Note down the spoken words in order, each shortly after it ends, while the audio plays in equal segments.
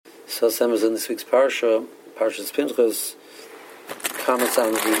So same as in this week's Parshas Pinchas comments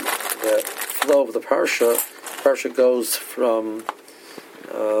on the flow of the Parsha. Parsha goes from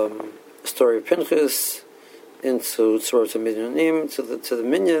story of Pinchas into Tzuras Minyanim to the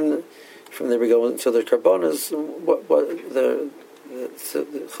Minyan. From there we go into the Karbonos. The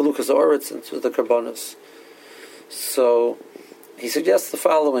Chalukas Oretz into the Karbonos. So he suggests the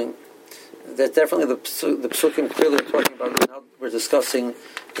following: that definitely the Psukim clearly are talking about. Now we're discussing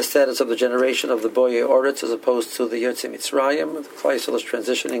the status of the generation of the Boye Oretz as opposed to the Yotzei Mitzrayim. The Klal Yisrael is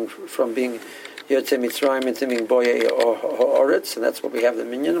transitioning from being Yotzei Mitzrayim into being Boye Oretz, and that's what we have the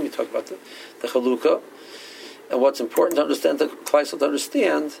Minyan. We talk about the Chalukah. And what's important to understand, the Klal Yisrael to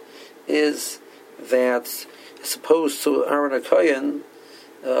understand, is that as opposed to Aaron HaKohen,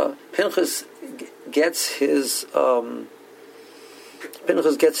 Pinchas gets his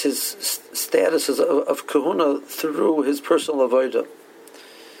status of kahuna through his personal avodah.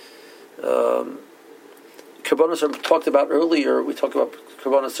 Karbonos are talked about earlier. We talked about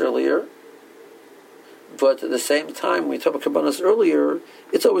Karbonos earlier, but at the same time, when we talk about Karbonos earlier,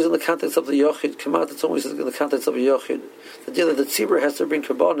 it's always in the context of the Yochid. Kamat, it's always in the context of a Yochid. The deal that the Tzibur has to bring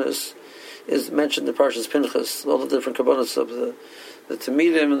Karbonos is mentioned in Parshas Pinchas. All the different Karbonos of the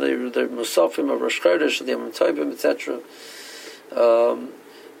Tamidim, the Musafim, of Rosh Chodesh, the Yom Tovim, etc.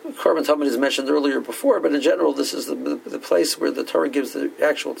 Korban Tamid is mentioned earlier before, but in general, this is the place where the Torah gives the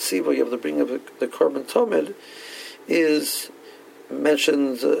actual tzivah of the bringing of the Korban Tamid is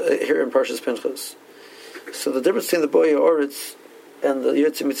mentioned here in Parshas Pinchas. So the difference between the Boye Oretz and the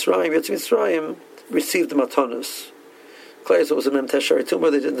Yotzei Mitzrayim received the Matanos. Klal Yisrael was a Mem Teshari Tumah.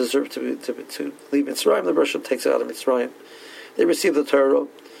 They didn't deserve to leave Mitzrayim. The Rosh takes it out of Mitzrayim. They receive the Torah.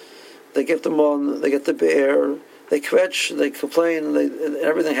 They get the Mon. They get the Be'er. They kvetch, they complain, and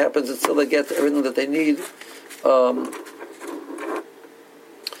everything happens until they get everything that they need. Moshe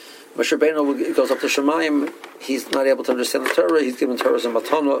Rabbeinu goes up to Shemayim. He's not able to understand the Torah. He's given Torah as a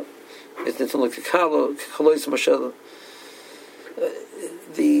matana. It's nitzon l'kikalo, kikalois Moshe.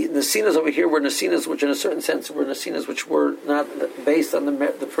 The Nesinas over here were Nesinas which, in a certain sense, were Nesinas which were not based on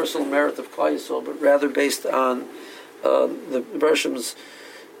the personal merit of Klal Yisrael, but rather based on the Bereshim's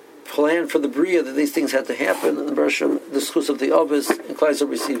plan for the Bria, that these things had to happen, and the Bereshim, the schus of the Avis, and Klal Yisrael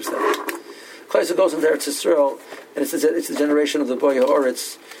receives that. Klal Yisrael goes into Eretz Yisrael, and it's the generation of the Boye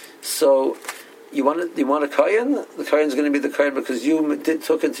Oretz. So you want a Kayan? The Kayan is going to be the Kayan because you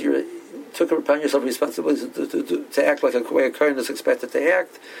took upon yourself responsibility to act like a way a Kayan is expected to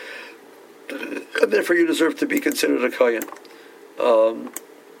act, and therefore you deserve to be considered a Kayan.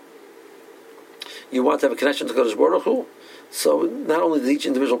 You want to have a connection to Kodesh Baruch Hu. So not only does each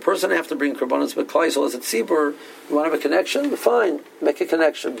individual person have to bring Karbonos, but Klal Yisrael as a tzibur, you want to have a connection? Fine, make a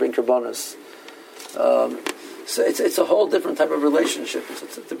connection, bring Karbonos. So it's a whole different type of relationship.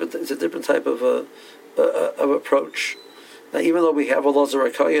 It's a different type of approach. Now, even though we have a Elazar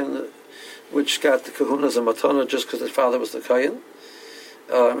HaKohen, which got the kahunas and matana just because his father was the Kohen,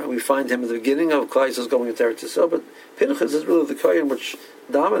 and we find him at the beginning of Klal Yisrael going into Eretz Yisrael, but Pinchas is really the Kohen which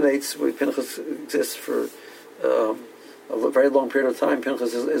dominates. Pinchas exists for a very long period of time.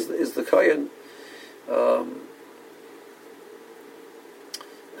 Pinchas is the Kohen.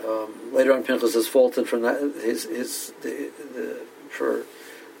 Later on, Pinchas is faulted for not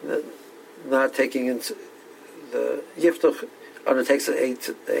not taking into the Yiftach. Undertakes a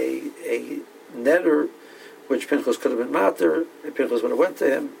neder, which Pinchas could have been mater. Pinchas would have went to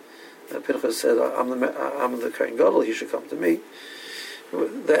him. Pinchas said, "I'm the Kohen Gadol. He should come to me."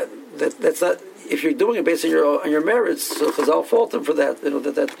 That's not. If you're doing it based on your merits, so Chazal fault him for that.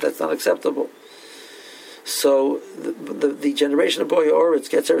 That's not acceptable. So the generation of Boye Oretz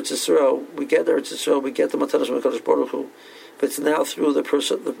gets Eretz Yisrael. We get Eretz Yisrael. We get the Matanos from Kodesh Baruch Hu. But it's now through the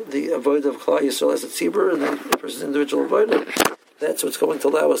avodah of Klal Yisrael as a tzibur and then the person's individual avodah. That's what's going to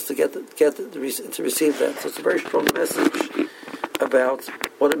allow us to to receive that. So it's a very strong message about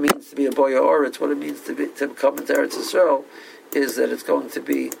what it means to be a Boye Oretz, what it means to come into Eretz Yisrael, is that it's going to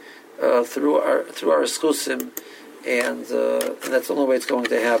be through our schusim, and that's the only way it's going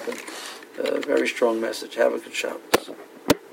to happen. Very strong message. Have a good Shabbos.